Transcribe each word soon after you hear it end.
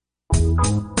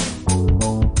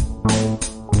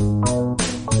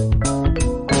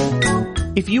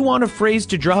If you want a phrase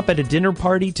to drop at a dinner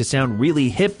party to sound really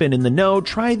hip and in the know,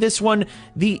 try this one,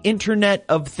 the Internet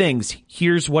of Things.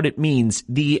 Here's what it means.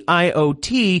 The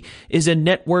IoT is a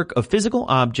network of physical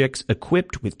objects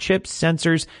equipped with chips,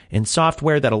 sensors, and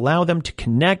software that allow them to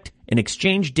connect and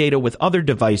exchange data with other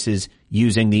devices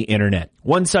using the internet.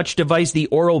 One such device, the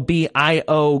Oral-B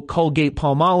IO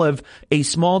Colgate-Palmolive, a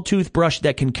small toothbrush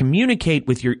that can communicate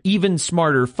with your even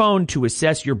smarter phone to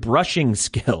assess your brushing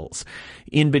skills.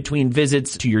 In between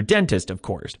visits to your dentist, of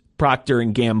course. Procter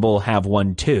 & Gamble have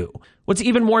one too. What's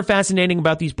even more fascinating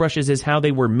about these brushes is how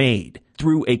they were made,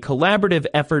 through a collaborative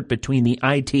effort between the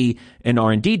IT and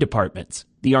R&D departments.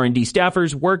 The R&D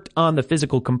staffers worked on the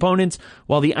physical components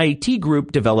while the IT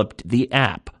group developed the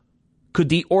app. Could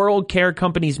the oral care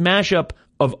company's mashup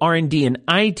of R&D and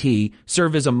IT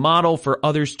serve as a model for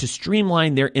others to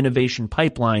streamline their innovation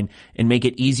pipeline and make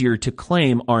it easier to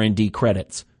claim R&D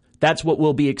credits? That's what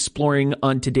we'll be exploring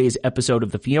on today's episode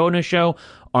of The Fiona Show,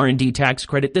 R&D Tax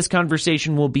Credit. This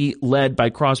conversation will be led by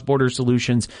CrossBorder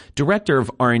Solutions Director of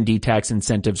R&D Tax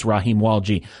Incentives, Rahim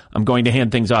Walji. I'm going to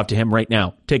hand things off to him right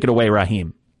now. Take it away,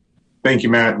 Rahim. Thank you,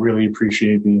 Matt. Really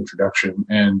appreciate the introduction.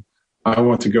 And I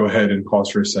want to go ahead and pause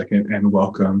for a second and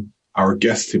welcome our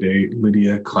guest today,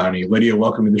 Lydia Clowney. Lydia,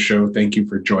 welcome to the show. Thank you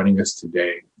for joining us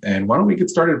today. And why don't we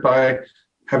get started by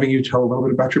having you tell a little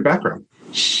bit about your background?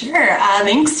 Sure.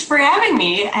 Thanks for having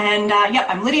me. And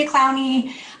I'm Lydia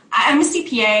Clowney. I'm a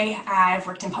CPA. I've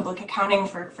worked in public accounting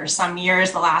for some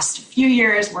years, the last few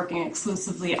years, working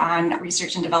exclusively on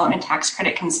research and development tax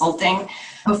credit consulting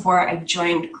before I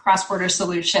joined CrossBorder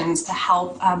Solutions to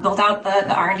help build out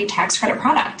the R&D tax credit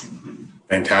product.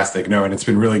 Fantastic. No, and it's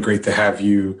been really great to have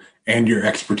you and your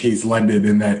expertise lended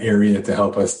in that area to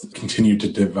help us continue to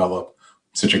develop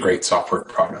such a great software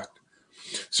product.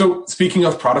 So speaking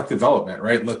of product development,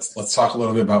 right, let's talk a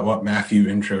little bit about what Matthew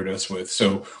introed us with.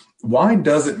 So why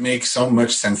does it make so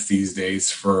much sense these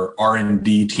days for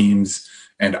R&D teams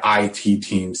and IT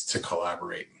teams to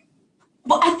collaborate?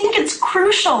 Well, I think it's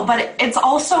crucial, but it's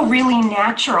also really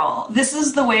natural. This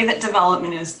is the way that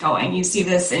development is going. You see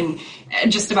this in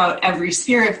just about every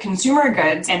sphere of consumer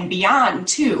goods and beyond,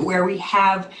 too, where we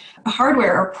have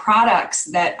hardware or products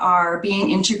that are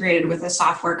being integrated with a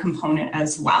software component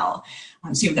as well.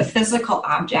 So you have the physical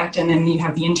object, and then you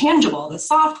have the intangible, the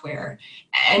software,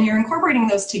 and you're incorporating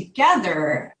those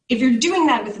together. If you're doing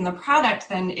that within the product,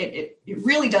 then it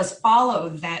really does follow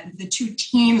that the two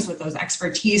teams with those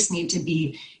expertise need to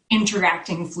be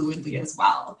interacting fluidly as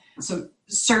well. So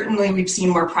certainly we've seen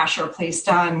more pressure placed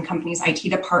on companies' IT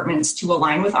departments to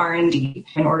align with R&D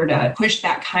in order to push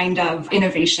that kind of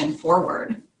innovation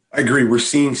forward. I agree. We're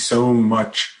seeing so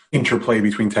much interplay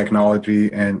between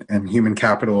technology and human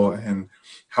capital and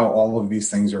how all of these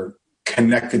things are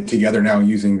connected together now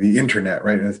using the internet,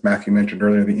 right? As Matthew mentioned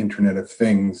earlier, the Internet of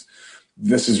Things.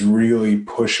 This is really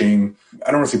pushing,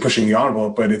 I don't want to say pushing the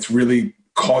envelope, but it's really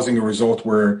causing a result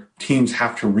where teams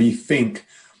have to rethink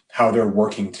how they're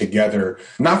working together,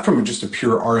 not from just a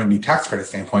pure R&D tax credit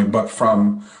standpoint, but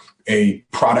from a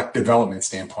product development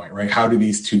standpoint, right? How do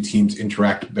these two teams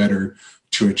interact better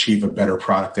to achieve a better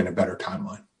product and a better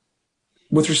timeline?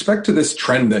 With respect to this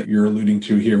trend that you're alluding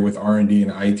to here with R&D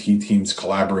and IT teams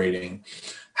collaborating,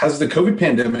 has the COVID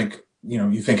pandemic,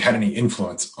 you think had any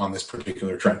influence on this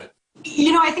particular trend?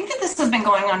 I think that this has been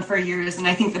going on for years, and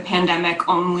I think the pandemic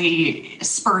only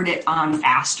spurred it on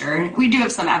faster. We do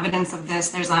have some evidence of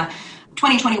this. There's a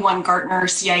 2021 Gartner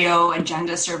CIO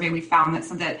agenda survey we found that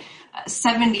said that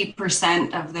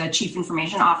 70% of the chief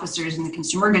information officers in the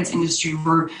consumer goods industry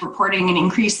were reporting an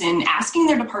increase in asking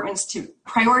their departments to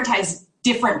prioritize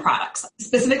different products,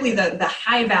 specifically the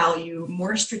high value,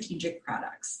 more strategic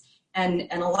products. And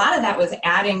a lot of that was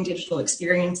adding digital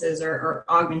experiences or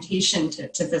augmentation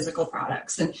to physical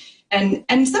products. And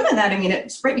some of that,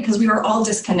 it's right because we were all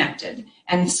disconnected.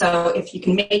 And so if you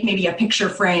can make maybe a picture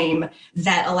frame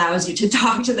that allows you to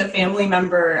talk to the family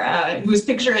member whose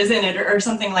picture is in it or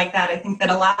something like that, I think that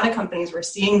a lot of companies were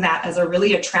seeing that as a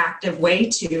really attractive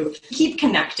way to keep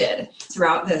connected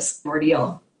throughout this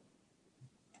ordeal.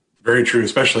 Very true,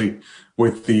 especially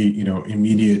with the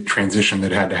immediate transition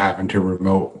that had to happen to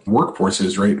remote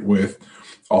workforces, right? With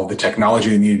all the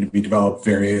technology that needed to be developed,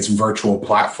 various virtual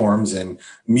platforms and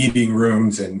meeting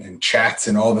rooms and chats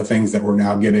and all the things that we're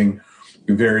now getting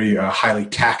very highly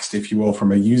taxed, if you will,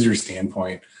 from a user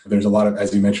standpoint. There's a lot of,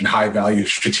 as you mentioned, high value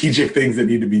strategic things that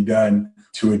need to be done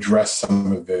to address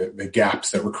some of the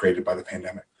gaps that were created by the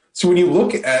pandemic. So when you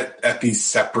look at these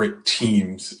separate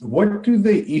teams, what do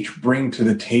they each bring to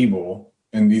the table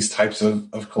in these types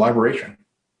of collaboration?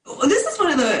 Well, this is one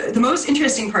one of the most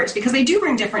interesting parts, because they do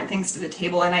bring different things to the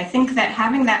table. And I think that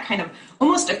having that kind of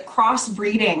almost a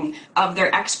cross-breeding of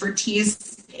their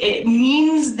expertise, it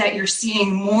means that you're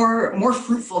seeing more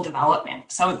fruitful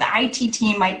development. So the IT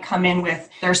team might come in with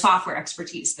their software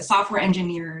expertise, the software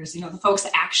engineers, the folks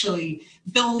actually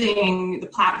building the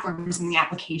platforms and the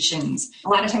applications. A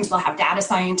lot of times they'll have data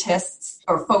scientists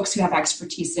or folks who have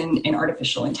expertise in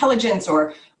artificial intelligence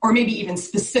or maybe even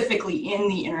specifically in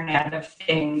the Internet of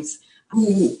Things,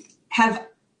 who have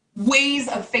ways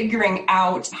of figuring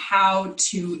out how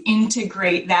to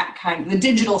integrate that kind of the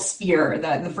digital sphere,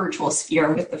 the virtual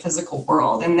sphere with the physical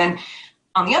world. And then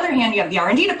on the other hand, you have the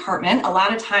R&D department. A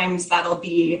lot of times that'll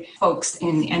be folks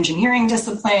in the engineering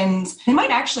disciplines. They might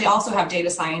actually also have data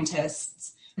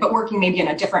scientists, but working maybe in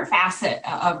a different facet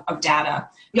of data.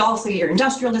 You also hear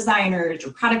industrial designers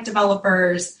or product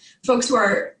developers, folks who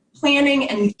are planning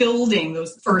and building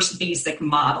those first basic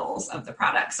models of the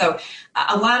product. So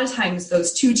a lot of times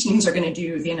those two teams are going to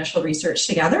do the initial research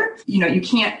together. You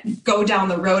can't go down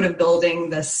the road of building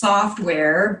the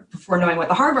software before knowing what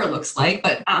the hardware looks like.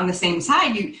 But on the same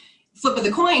side, you flip of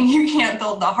the coin, you can't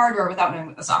build the hardware without knowing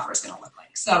what the software is going to look like.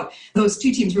 So those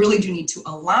two teams really do need to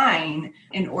align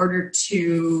in order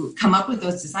to come up with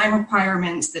those design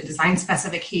requirements, the design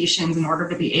specifications, in order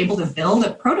to be able to build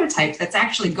a prototype that's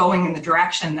actually going in the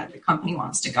direction that the company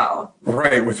wants to go.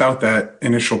 Right. Without that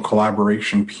initial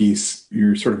collaboration piece,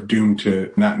 you're sort of doomed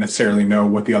to not necessarily know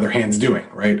what the other hand's doing,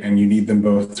 right? And you need them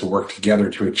both to work together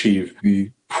to achieve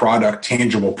the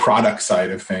tangible product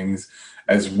side of things,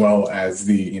 as well as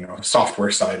the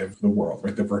software side of the world,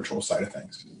 right? The virtual side of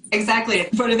things. Exactly.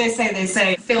 What do they say? They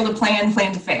say, fail to plan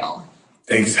to fail.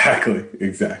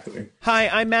 Exactly. Hi,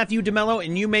 I'm Matthew DeMello,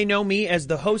 and you may know me as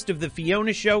the host of the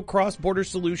Fiona Show CrossBorder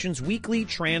Solutions weekly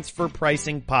transfer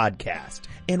pricing podcast.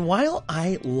 And while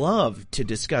I love to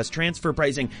discuss transfer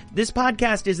pricing, this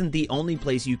podcast isn't the only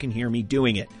place you can hear me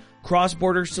doing it.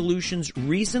 CrossBorder Solutions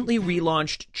recently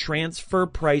relaunched Transfer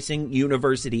Pricing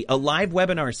University, a live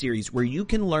webinar series where you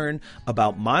can learn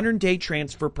about modern-day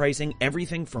transfer pricing,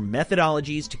 everything from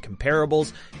methodologies to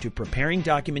comparables to preparing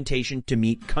documentation to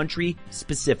meet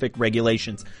country-specific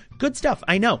regulations. Good stuff,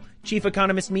 I know. Chief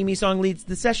Economist Mimi Song leads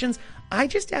the sessions. I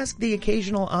just ask the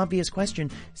occasional obvious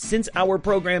question. Since our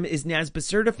program is NASBA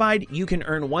certified, you can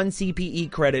earn 1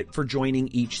 CPE credit for joining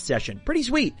each session. Pretty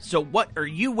sweet. So what are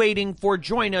you waiting for?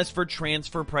 Join us for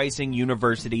Transfer Pricing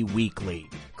University Weekly.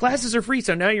 Classes are free,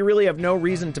 so now you really have no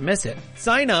reason to miss it.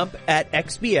 Sign up at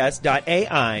xbs.ai/TPU.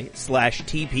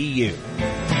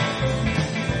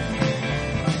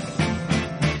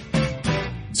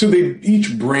 So they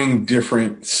each bring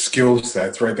different skill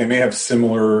sets, right? They may have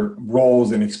similar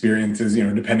roles and experiences,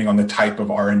 depending on the type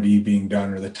of R&D being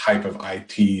done or the type of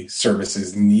IT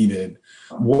services needed.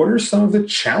 What are some of the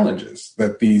challenges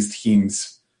that these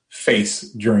teams face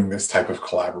during this type of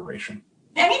collaboration?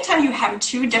 Anytime you have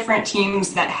two different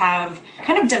teams that have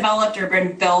kind of developed or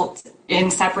been built in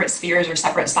separate spheres or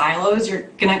separate silos, you're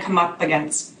going to come up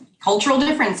against cultural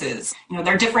differences.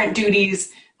 There are different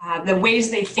duties. The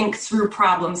ways they think through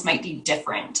problems might be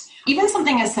different. Even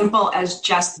something as simple as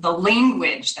just the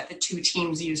language that the two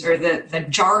teams use or the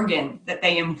jargon that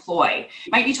they employ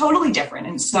might be totally different.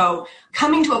 And so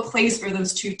coming to a place where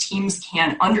those two teams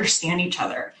can understand each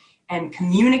other and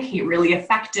communicate really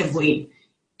effectively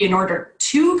in order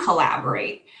to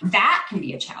collaborate, that can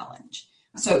be a challenge.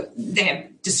 So they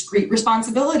have discrete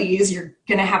responsibilities. You're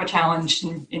going to have a challenge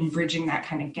in bridging that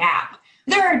kind of gap.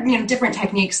 There are different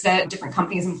techniques that different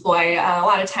companies employ. A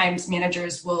lot of times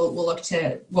managers will look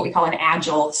to what we call an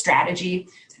agile strategy.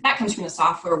 That comes from the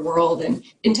software world and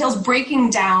entails breaking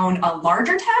down a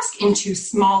larger task into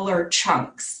smaller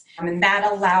chunks. And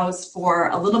that allows for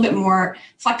a little bit more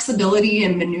flexibility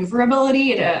and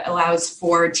maneuverability. It allows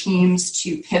for teams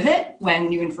to pivot when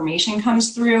new information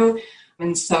comes through.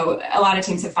 And so a lot of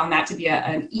teams have found that to be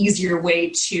an easier way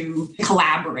to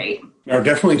collaborate. There are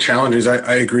definitely challenges.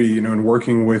 I agree, in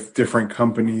working with different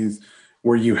companies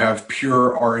where you have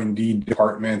pure R&D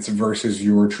departments versus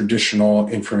your traditional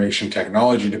information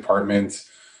technology departments.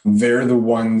 They're the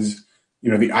ones,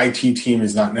 the IT team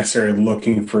is not necessarily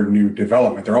looking for new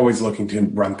development. They're always looking to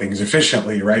run things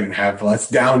efficiently, right? And have less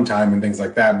downtime and things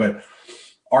like that. But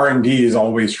R&D is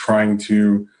always trying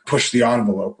to push the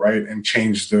envelope, right? And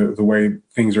change the way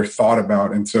things are thought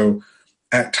about. And so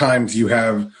at times you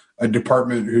have a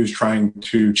department who's trying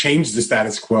to change the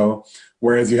status quo,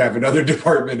 whereas you have another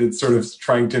department that's sort of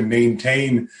trying to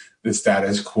maintain the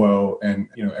status quo and,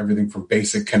 everything from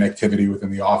basic connectivity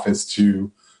within the office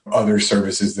to other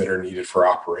services that are needed for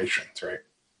operations, right?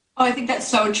 Oh, I think that's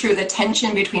so true. The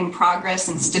tension between progress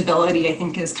and stability, I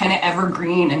think, is kind of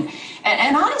evergreen. And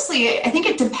honestly, I think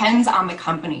it depends on the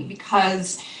company,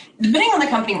 because depending on the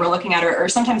company we're looking at, or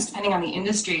sometimes depending on the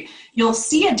industry, you'll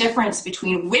see a difference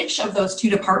between which of those two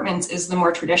departments is the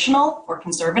more traditional or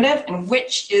conservative and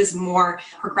which is more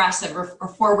progressive or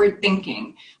forward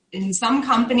thinking. In some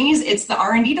companies, it's the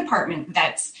R&D department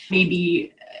that's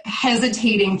maybe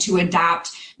hesitating to adopt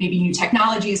maybe new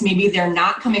technologies. Maybe they're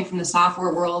not coming from the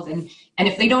software world. And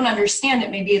if they don't understand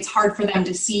it, maybe it's hard for them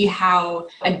to see how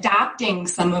adopting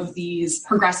some of these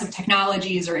progressive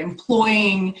technologies or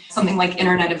employing something like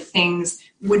Internet of Things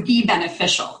would be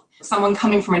beneficial. Someone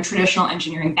coming from a traditional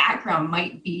engineering background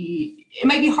might be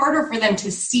harder for them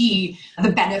to see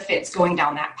the benefits going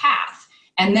down that path.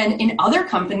 And then in other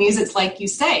companies, it's like you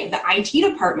say, the IT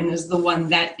department is the one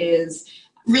that is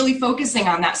really focusing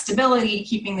on that stability,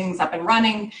 keeping things up and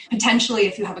running. Potentially,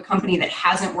 if you have a company that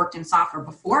hasn't worked in software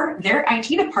before, their IT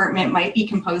department might be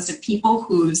composed of people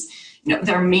whose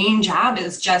their main job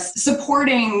is just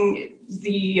supporting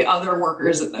the other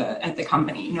workers at the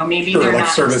company. Maybe sure, they're like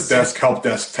not service desk, help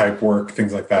desk type work,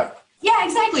 things like that. Yeah,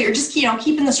 exactly. Or just,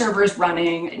 keeping the servers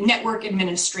running, network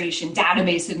administration,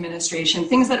 database administration,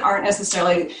 things that aren't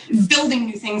necessarily building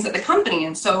new things at the company.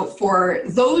 And so for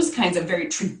those kinds of very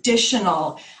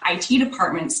traditional IT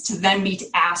departments to then be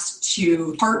asked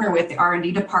to partner with the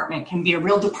R&D department can be a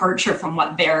real departure from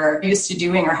what they're used to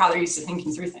doing or how they're used to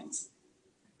thinking through things.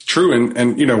 True.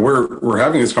 And we're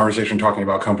having this conversation talking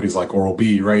about companies like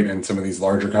Oral-B, right? And some of these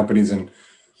larger companies. And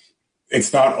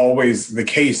it's not always the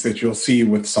case that you'll see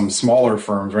with some smaller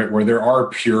firms, right, where there are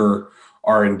pure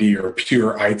R&D or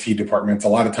pure IT departments. A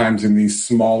lot of times in these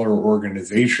smaller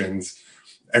organizations,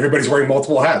 everybody's wearing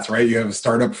multiple hats, right? You have a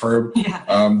startup firm.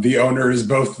 Yeah. The owner is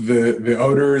both the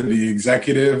owner, the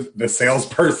executive, the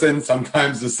salesperson,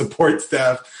 sometimes the support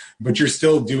staff, but you're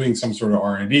still doing some sort of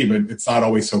R&D, but it's not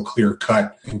always so clear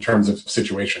cut in terms of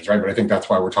situations, right? But I think that's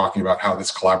why we're talking about how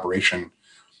this collaboration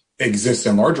exists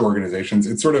in larger organizations.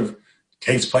 It sort of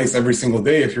takes place every single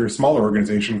day if you're a smaller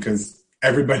organization, because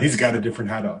everybody's got a different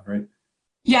hat on, right?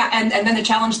 Yeah, and then the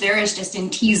challenge there is just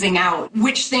in teasing out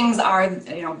which things are,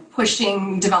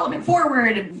 pushing development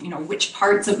forward, which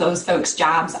parts of those folks'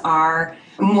 jobs are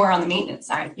more on the maintenance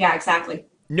side. Yeah, exactly.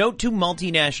 Note to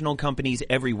multinational companies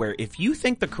everywhere, if you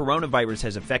think the coronavirus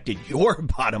has affected your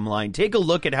bottom line, take a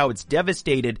look at how it's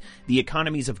devastated the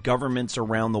economies of governments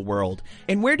around the world.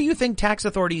 And where do you think tax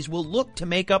authorities will look to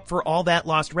make up for all that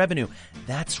lost revenue?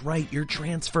 That's right, your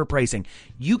transfer pricing.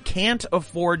 You can't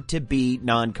afford to be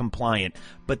non-compliant,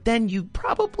 but then you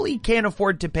probably can't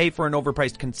afford to pay for an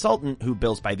overpriced consultant who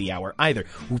bills by the hour either.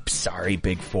 Oops, sorry,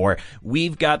 Big Four.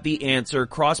 We've got the answer.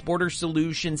 CrossBorder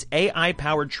Solutions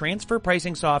AI-powered transfer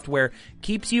pricing software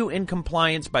keeps you in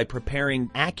compliance by preparing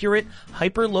accurate,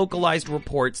 hyper-localized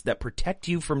reports that protect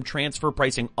you from transfer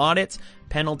pricing audits,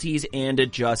 penalties, and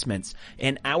adjustments.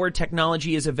 And our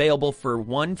technology is available for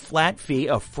one flat fee,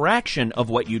 a fraction of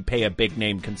what you'd pay a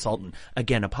big-name consultant.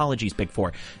 Again, apologies, Big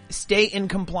Four. Stay in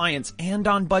compliance and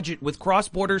on budget with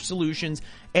CrossBorder Solutions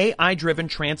AI-driven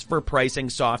transfer pricing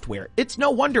software. It's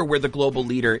no wonder we're the global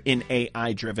leader in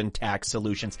AI-driven tax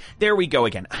solutions. There we go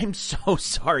again. I'm so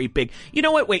sorry, Big. You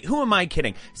know what? Wait, who am I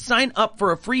kidding? Sign up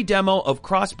for a free demo of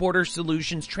CrossBorder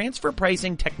Solutions transfer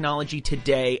pricing technology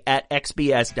today at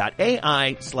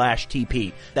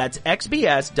xbs.ai/TP. That's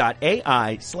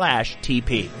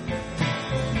xbs.ai/TP.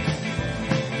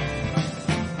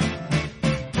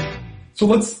 So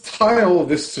let's tie all of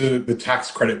this to the tax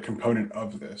credit component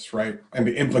of this, right? And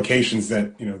the implications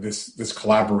that, this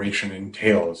collaboration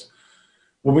entails.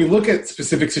 When we look at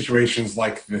specific situations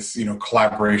like this,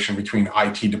 collaboration between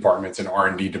IT departments and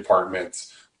R&D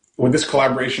departments, would this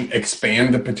collaboration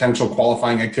expand the potential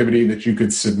qualifying activity that you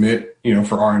could submit,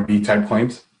 for R&D type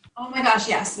claims? Oh my gosh,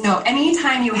 yes. No,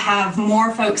 anytime you have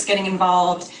more folks getting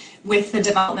involved with the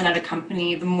development at a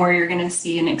company, the more you're going to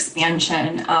see an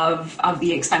expansion of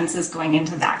the expenses going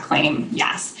into that claim.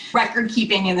 Yes. Record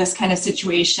keeping in this kind of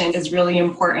situation is really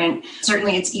important.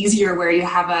 Certainly it's easier where you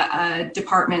have a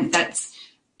department that's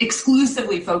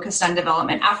exclusively focused on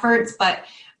development efforts, but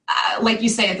like you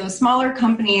say, those smaller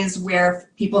companies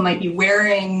where people might be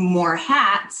wearing more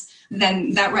hats,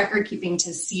 then that record keeping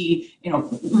to see,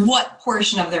 what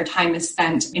portion of their time is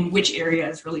spent in which area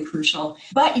is really crucial.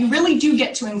 But you really do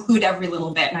get to include every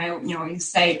little bit. And I always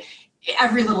say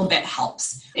every little bit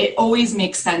helps. It always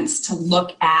makes sense to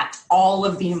look at all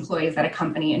of the employees at a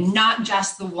company and not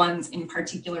just the ones in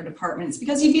particular departments,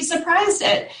 because you'd be surprised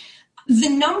at The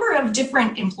number of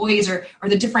different employees or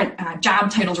the different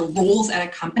job titles or roles at a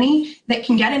company that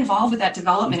can get involved with that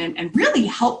development and really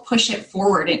help push it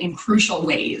forward in crucial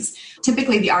ways.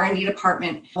 Typically, the R&D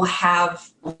department will have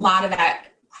a lot of that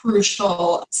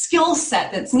crucial skill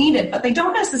set that's needed, but they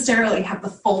don't necessarily have the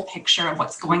full picture of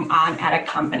what's going on at a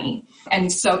company.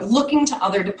 And so looking to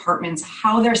other departments,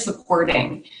 how they're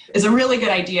supporting is a really good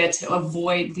idea to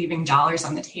avoid leaving dollars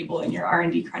on the table in your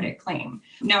R&D credit claim.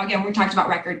 Now, again, we talked about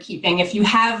record keeping. If you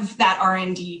have that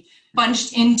R&D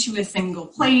bunched into a single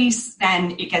place,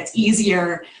 then it gets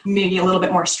easier, maybe a little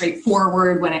bit more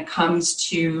straightforward when it comes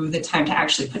to the time to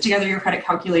actually put together your credit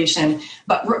calculation.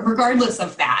 But regardless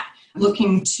of that,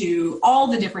 looking to all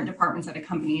the different departments at a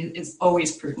company is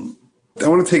always prudent. I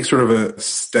want to take sort of a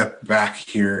step back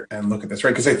here and look at this,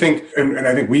 right? Because I think, and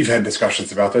I think we've had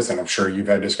discussions about this, and I'm sure you've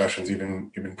had discussions even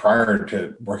prior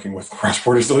to working with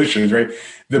CrossBorder solutions, right?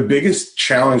 The biggest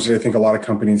challenge that I think a lot of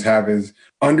companies have is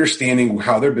understanding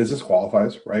how their business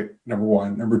qualifies, right? Number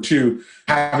one. Number two,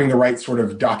 having the right sort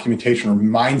of documentation or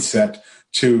mindset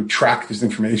to track this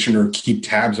information or keep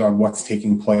tabs on what's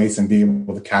taking place and be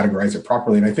able to categorize it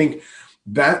properly. And I think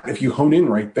that if you hone in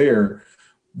right there,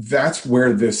 that's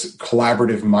where this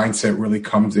collaborative mindset really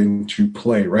comes into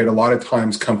play, right? A lot of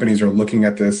times companies are looking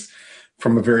at this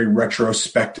from a very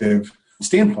retrospective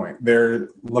standpoint. They're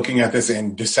looking at this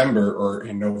in December or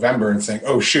in November and saying,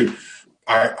 oh, shoot,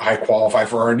 I qualify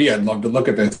for R&D. I'd love to look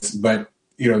at this. But,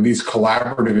 these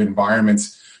collaborative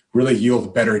environments really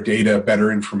yield better data,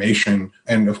 better information,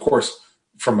 and of course,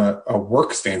 from a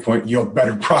work standpoint, yield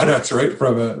better products, right?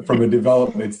 From a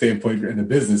development standpoint and a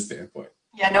business standpoint.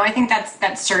 Yeah, no, I think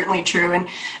that's certainly true. And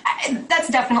that's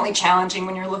definitely challenging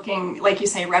when you're looking, like you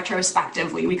say,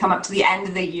 retrospectively. We come up to the end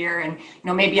of the year and,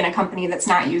 maybe in a company that's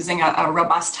not using a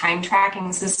robust time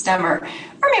tracking system or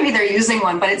maybe they're using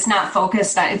one, but it's not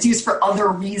focused on, it's used for other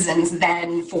reasons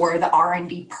than for the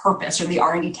R&D purpose or the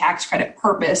R&D tax credit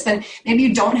purpose, then maybe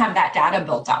you don't have that data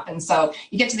built up. And so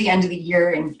you get to the end of the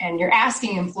year and you're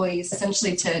asking employees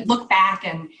essentially to look back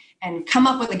and come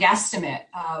up with a guesstimate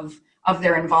of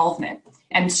their involvement.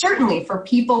 And certainly for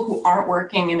people who aren't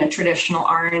working in a traditional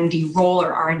R&D role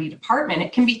or R&D department,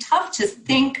 it can be tough to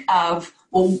think of,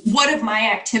 well, what of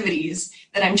my activities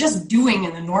that I'm just doing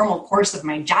in the normal course of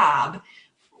my job,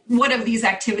 what of these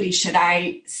activities should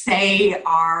I say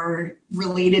are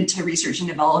related to research and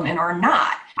development or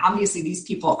not? Obviously, these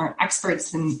people aren't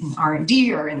experts in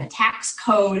R&D or in the tax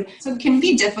code, so it can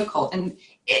be difficult. And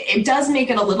it does make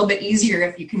it a little bit easier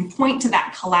if you can point to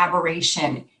that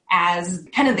collaboration as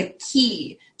kind of the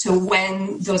key to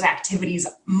when those activities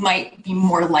might be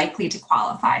more likely to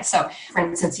qualify. So, for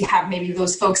instance, you have maybe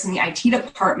those folks in the IT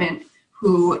department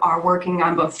who are working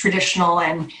on both traditional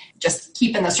and just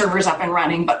keeping the servers up and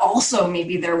running, but also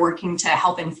maybe they're working to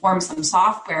help inform some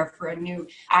software for a new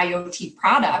IoT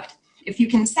product. If you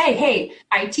can say, hey,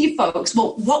 IT folks,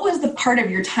 well, what was the part of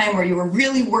your time where you were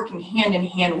really working hand in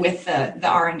hand with the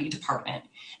R&D department?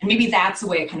 And maybe that's a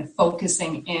way of kind of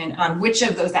focusing in on which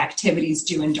of those activities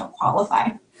do and don't qualify.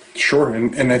 Sure.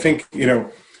 And I think,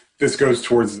 this goes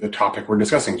towards the topic we're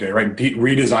discussing today, right?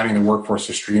 Redesigning the workforce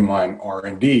to streamline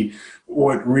R&D.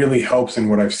 What really helps and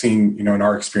what I've seen, in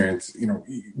our experience,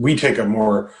 we take a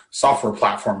more software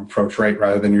platform approach, right?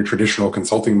 Rather than your traditional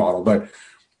consulting model, but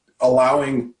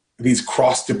allowing these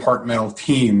cross-departmental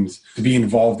teams to be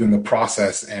involved in the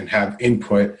process and have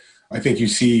input. I think you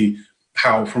see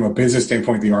how from a business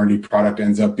standpoint, the R&D product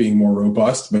ends up being more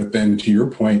robust. But then to your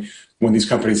point, when these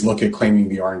companies look at claiming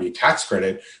the R&D tax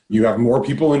credit, you have more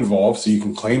people involved, so you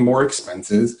can claim more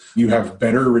expenses. You have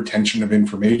better retention of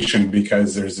information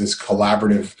because there's this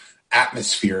collaborative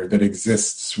atmosphere that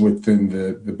exists within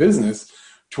the business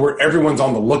to where everyone's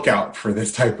on the lookout for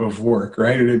this type of work,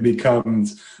 right? And it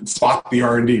becomes spot the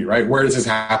R&D, right? Where is this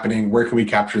happening? Where can we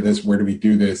capture this? Where do we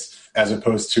do this? As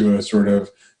opposed to a sort of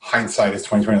hindsight is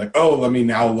 2020, like, oh, let me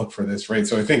now look for this, right?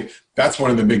 So I think that's one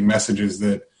of the big messages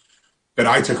that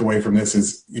I took away from this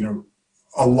is,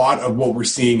 a lot of what we're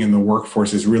seeing in the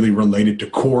workforce is really related to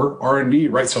core R&D,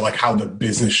 right? So like how the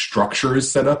business structure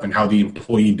is set up and how the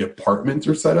employee departments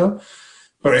are set up.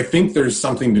 But I think there's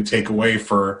something to take away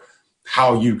for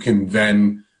how you can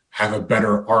then have a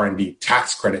better R&D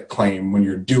tax credit claim when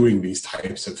you're doing these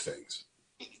types of things.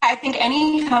 I think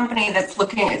any company that's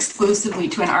looking exclusively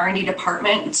to an R&D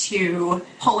department to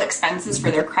pull expenses for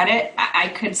their credit, I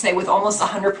could say with almost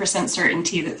 100%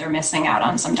 certainty that they're missing out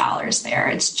on some dollars there.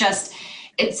 It's just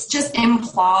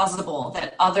implausible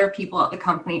that other people at the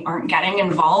company aren't getting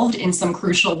involved in some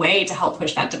crucial way to help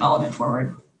push that development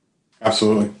forward.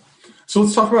 Absolutely. So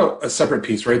let's talk about a separate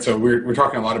piece, right? So we're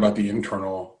talking a lot about the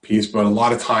internal piece, but a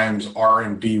lot of times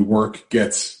R&D work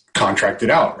gets contracted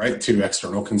out, right, to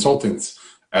external consultants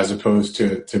as opposed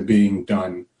to being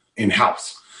done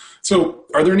in-house. So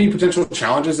are there any potential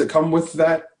challenges that come with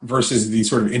that versus the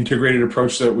sort of integrated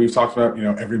approach that we've talked about,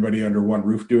 everybody under one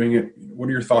roof doing it? What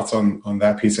are your thoughts on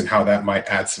that piece and how that might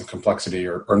add some complexity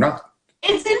or not?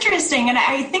 It's interesting. And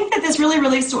I think that this really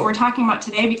relates to what we're talking about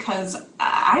today, because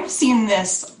I've seen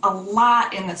this a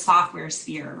lot in the software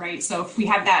sphere, right? So if we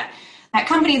have that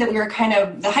company that we were kind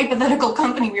of, the hypothetical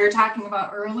company we were talking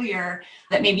about earlier,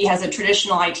 that maybe has a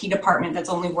traditional IT department that's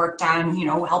only worked on,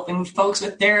 helping folks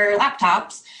with their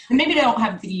laptops, and maybe they don't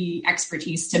have the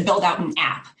expertise to build out an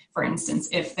app, for instance,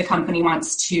 if the company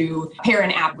wants to pair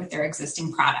an app with their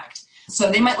existing product. So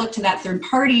they might look to that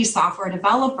third-party software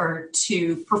developer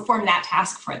to perform that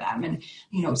task for them. And,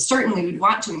 certainly we'd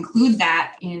want to include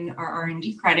that in our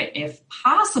R&D credit if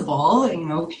possible.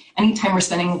 Anytime we're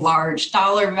spending large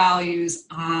dollar values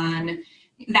on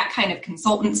that kind of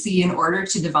consultancy in order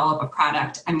to develop a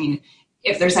product,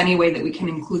 if there's any way that we can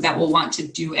include that, we'll want to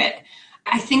do it.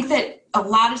 I think that a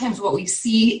lot of times what we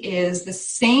see is the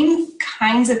same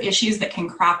kinds of issues that can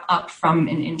crop up from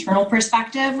an internal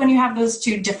perspective when you have those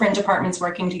two different departments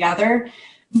working together,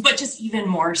 but just even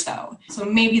more so. So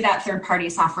maybe that third-party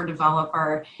software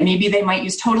developer, maybe they might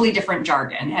use totally different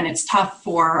jargon, and it's tough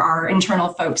for our internal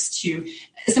folks to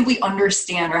simply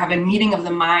understand or have a meeting of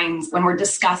the minds when we're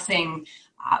discussing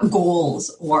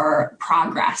goals or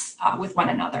progress with one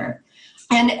another.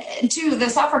 And two, the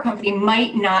software company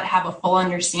might not have a full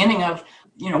understanding of,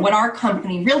 what our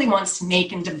company really wants to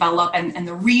make and develop and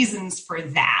the reasons for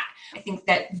that. I think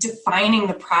that defining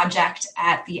the project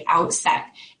at the outset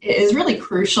is really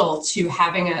crucial to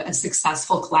having a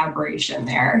successful collaboration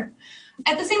there.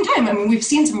 At the same time, we've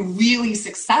seen some really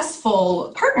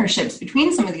successful partnerships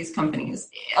between some of these companies.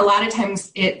 A lot of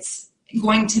times it's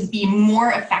going to be more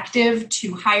effective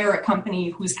to hire a company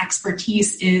whose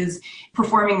expertise is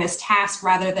performing this task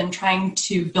rather than trying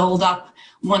to build up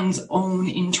one's own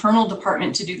internal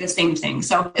department to do the same thing.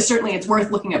 So certainly it's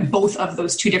worth looking at both of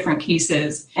those two different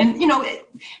cases. And,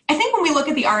 I think when we look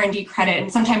at the R&D credit,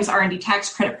 and sometimes R&D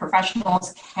tax credit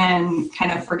professionals can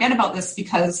kind of forget about this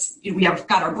because we have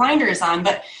got our blinders on,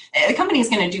 but the company is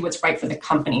going to do what's right for the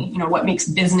company, what makes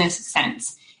business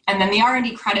sense. And then the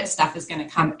R&D credit stuff is going to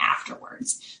come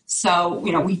afterwards. So,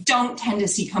 we don't tend to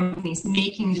see companies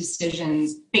making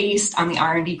decisions based on the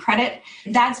R&D credit.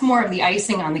 That's more of the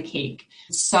icing on the cake.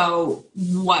 So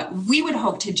what we would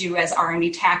hope to do as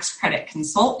R&D tax credit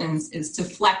consultants is to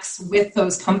flex with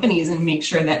those companies and make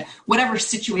sure that whatever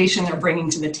situation they're bringing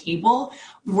to the table,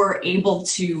 we're able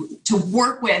to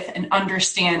work with and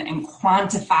understand and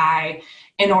quantify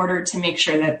in order to make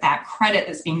sure that that credit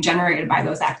that's being generated by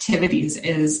those activities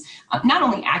is not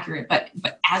only accurate, but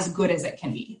as good as it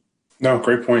can be. No,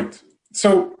 great point.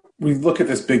 So we look at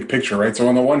this big picture, right? So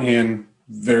on the one hand,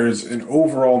 there's an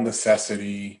overall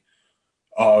necessity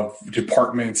of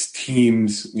departments,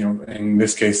 teams, in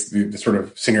this case, the sort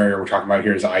of scenario we're talking about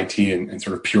here is IT and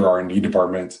sort of pure R&D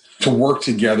departments to work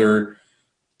together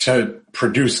to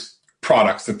produce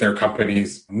products that their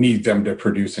companies need them to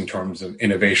produce in terms of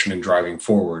innovation and driving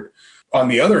forward. On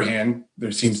the other hand,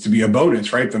 there seems to be a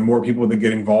bonus, right? The more people that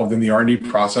get involved in the R&D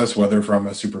process, whether from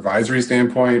a supervisory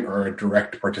standpoint or a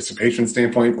direct participation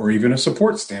standpoint, or even a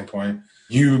support standpoint,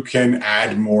 you can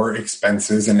add more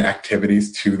expenses and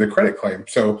activities to the credit claim.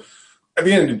 So at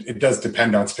the end, it does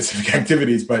depend on specific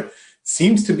activities, but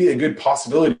seems to be a good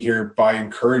possibility here by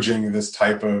encouraging this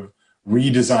type of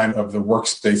redesign of the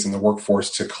workspace and the workforce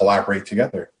to collaborate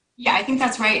together. Yeah, I think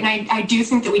that's right. And I do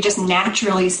think that we just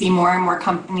naturally see more and more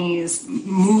companies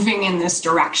moving in this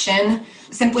direction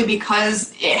simply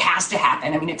because it has to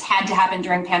happen. It's had to happen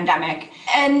during pandemic.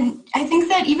 And I think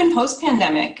that even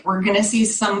post-pandemic, we're going to see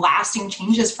some lasting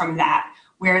changes from that,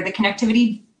 where the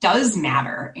connectivity does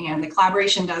matter and the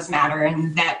collaboration does matter,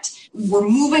 and that we're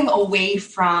moving away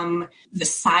from the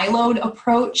siloed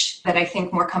approach that I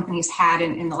think more companies had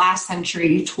in the last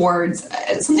century towards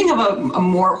something of a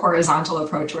more horizontal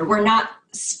approach, where we're not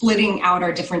splitting out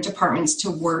our different departments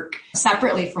to work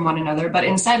separately from one another, but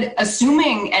instead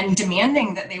assuming and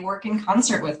demanding that they work in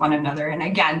concert with one another. And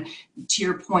again, to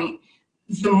your point,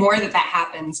 the more that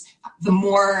happens, the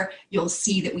more you'll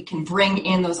see that we can bring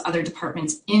in those other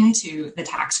departments into the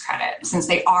tax credit, since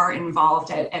they are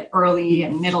involved at early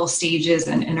and middle stages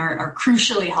and are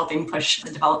crucially helping push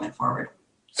the development forward.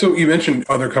 So you mentioned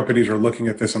other companies are looking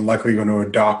at this and likely going to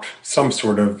adopt some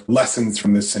sort of lessons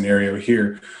from this scenario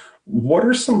here. What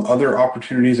are some other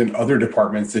opportunities in other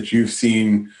departments that you've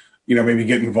seen, maybe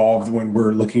get involved when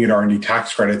we're looking at R&D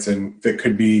tax credits, and that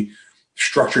could be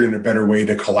structured in a better way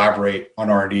to collaborate on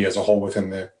R&D as a whole within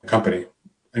the company?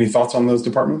 Any thoughts on those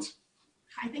departments?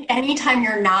 I think anytime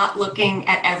you're not looking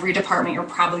at every department, you're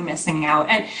probably missing out.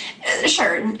 And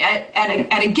sure,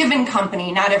 at a given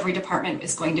company, not every department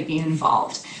is going to be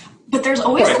involved. But there's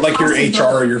always right, like your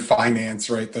HR or your finance,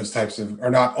 right? Those types of are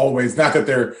not always, not that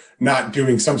they're not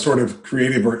doing some sort of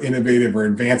creative or innovative or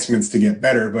advancements to get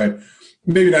better, but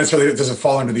maybe not necessarily it doesn't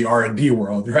fall into the R&D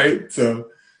world, right? So.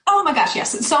 Oh my gosh,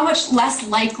 yes. It's so much less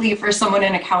likely for someone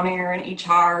in accounting or in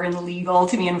HR and legal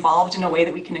to be involved in a way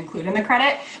that we can include in the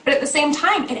credit. But at the same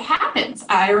time, it happens.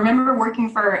 I remember working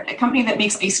for a company that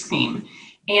makes ice cream,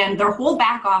 and their whole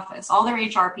back office, all their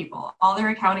HR people, all their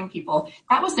accounting people,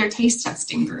 that was their taste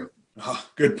testing group. Oh,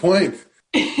 good point.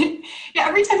 Yeah,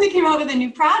 every time they came out with a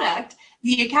new product,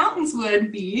 the accountants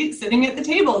would be sitting at the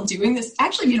table doing this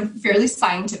actually, fairly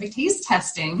scientific taste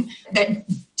testing that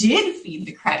did feed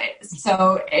the credit.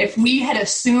 So if we had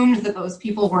assumed that those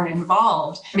people weren't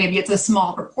involved, maybe it's a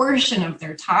small proportion of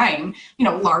their time,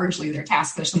 largely their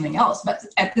tasks are something else. But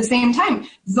at the same time,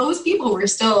 those people were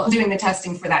still doing the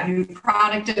testing for that new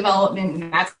product development,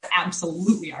 and that's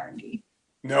absolutely R&D.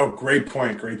 No, great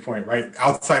point, right?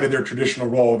 Outside of their traditional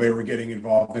role, they were getting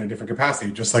involved in a different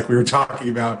capacity, just like we were talking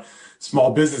about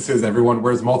small businesses, everyone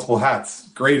wears multiple hats.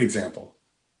 Great example.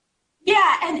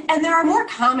 Yeah, and there are more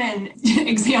common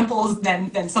examples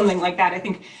than something like that. I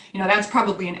think, that's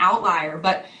probably an outlier,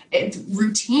 but it's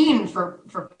routine for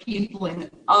people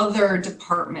in other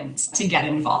departments to get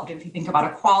involved. If you think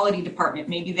about a quality department,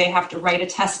 maybe they have to write a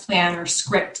test plan or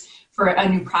script for a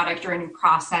new product or a new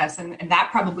process, and that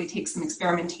probably takes some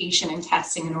experimentation and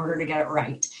testing in order to get it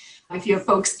right. If you have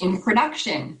folks in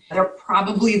production, they're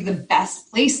probably the best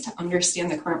place to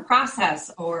understand the current process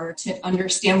or to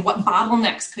understand what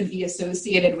bottlenecks could be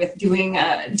associated with doing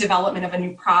a development of a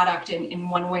new product in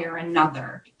one way or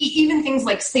another. Even things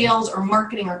like sales or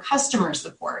marketing or customer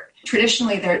support.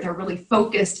 Traditionally, they're really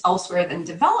focused elsewhere than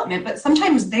development, but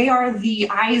sometimes they are the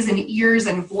eyes and ears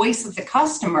and voice of the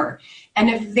customer. And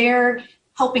if they're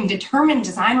helping determine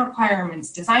design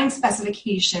requirements, design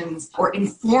specifications, or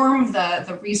inform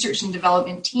the research and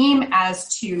development team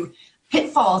as to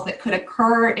pitfalls that could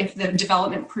occur if the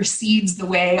development proceeds the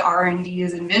way R&D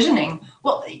is envisioning.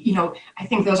 Well, I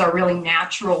think those are really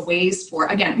natural ways for,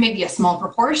 again, maybe a small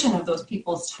proportion of those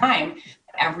people's time.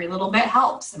 Every little bit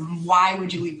helps. And why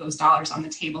would you leave those dollars on the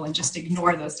table and just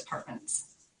ignore those departments?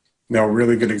 No,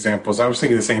 really good examples. I was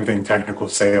thinking the same thing, technical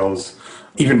sales,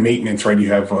 even maintenance, right?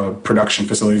 You have production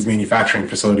facilities, manufacturing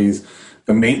facilities.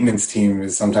 The maintenance team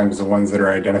is sometimes the ones that are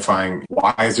identifying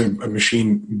why is a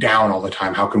machine down all the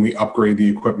time? How can we upgrade the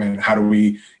equipment? How do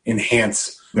we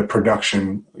enhance the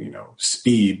production,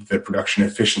 speed, the production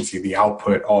efficiency, the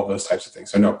output, all those types of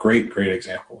things. So no, great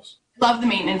examples. Love the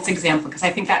maintenance example because I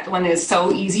think that one is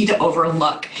so easy to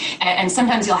overlook. And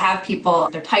sometimes you'll have people,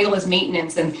 their title is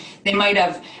maintenance, and they might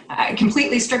have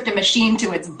completely stripped a machine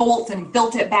to its bolts and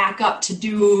built it back up to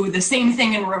do the same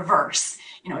thing in reverse,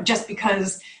 just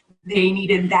because they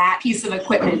needed that piece of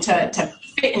equipment to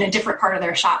fit in a different part of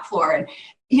their shop floor. And,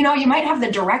 you might have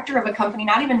the director of a company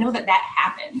not even know that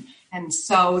happened. And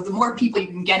so the more people you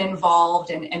can get involved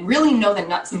and really know the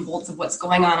nuts and bolts of what's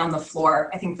going on the floor,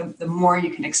 I think the more you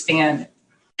can expand.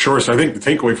 Sure. So I think the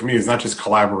takeaway for me is not just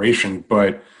collaboration,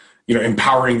 but,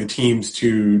 empowering the teams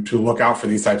to look out for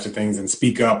these types of things and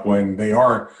speak up when they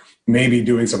are maybe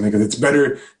doing something, because it's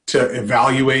better to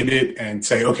evaluate it and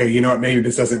say, okay, maybe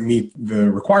this doesn't meet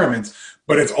the requirements,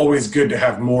 but it's always good to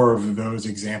have more of those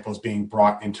examples being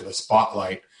brought into the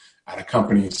spotlight at a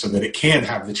company so that it can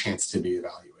have the chance to be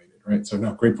evaluated. Right. So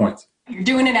no, great points. You're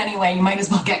doing it anyway. You might as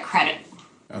well get credit.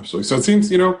 Absolutely. So it seems,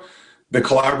 the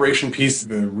collaboration piece,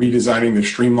 the redesigning, the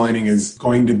streamlining is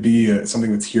going to be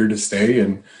something that's here to stay.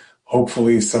 And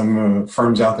hopefully some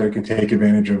firms out there can take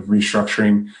advantage of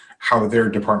restructuring how their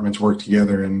departments work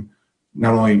together and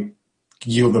not only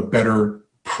yield a better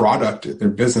product at their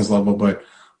business level, but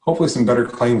hopefully some better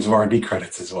claims of R&D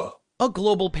credits as well. A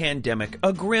global pandemic,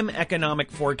 a grim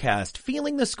economic forecast,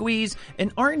 feeling the squeeze,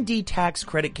 an R&D tax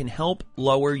credit can help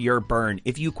lower your burn.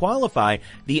 If you qualify,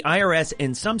 the IRS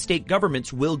and some state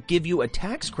governments will give you a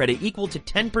tax credit equal to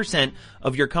 10%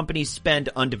 of your company's spend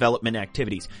on development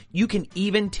activities. You can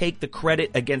even take the credit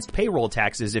against payroll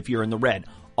taxes if you're in the red.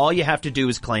 All you have to do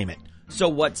is claim it. So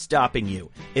what's stopping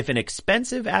you? If an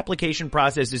expensive application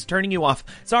process is turning you off,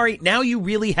 sorry, now you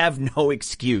really have no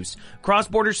excuse.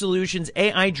 CrossBorder Solutions'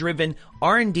 AI-driven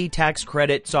R&D tax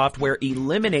credit software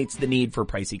eliminates the need for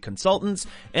pricey consultants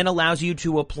and allows you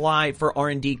to apply for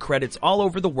R&D credits all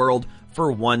over the world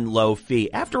for one low fee.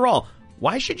 After all,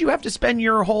 Why should you have to spend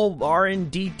your whole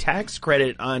R&D tax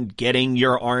credit on getting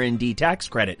your R&D tax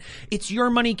credit? It's your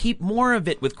money. Keep more of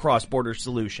it with CrossBorder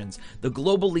Solutions, the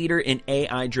global leader in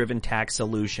AI-driven tax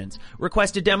solutions.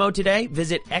 Request a demo today.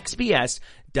 Visit xbs.ai/RD.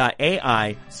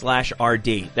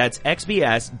 That's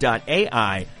xbs.ai/RD.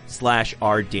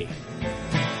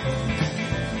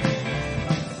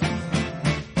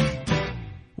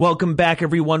 Welcome back,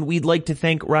 everyone. We'd like to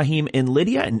thank Rahim and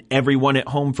Lydia and everyone at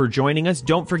home for joining us.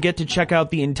 Don't forget to check out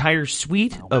the entire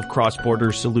suite of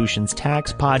CrossBorder Solutions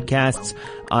tax podcasts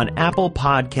on Apple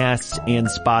Podcasts and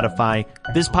Spotify.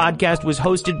 This podcast was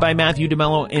hosted by Matthew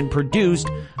DeMello and produced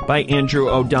by Andrew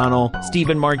O'Donnell.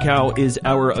 Stephen Markow is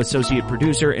our associate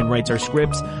producer and writes our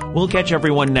scripts. We'll catch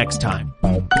everyone next time.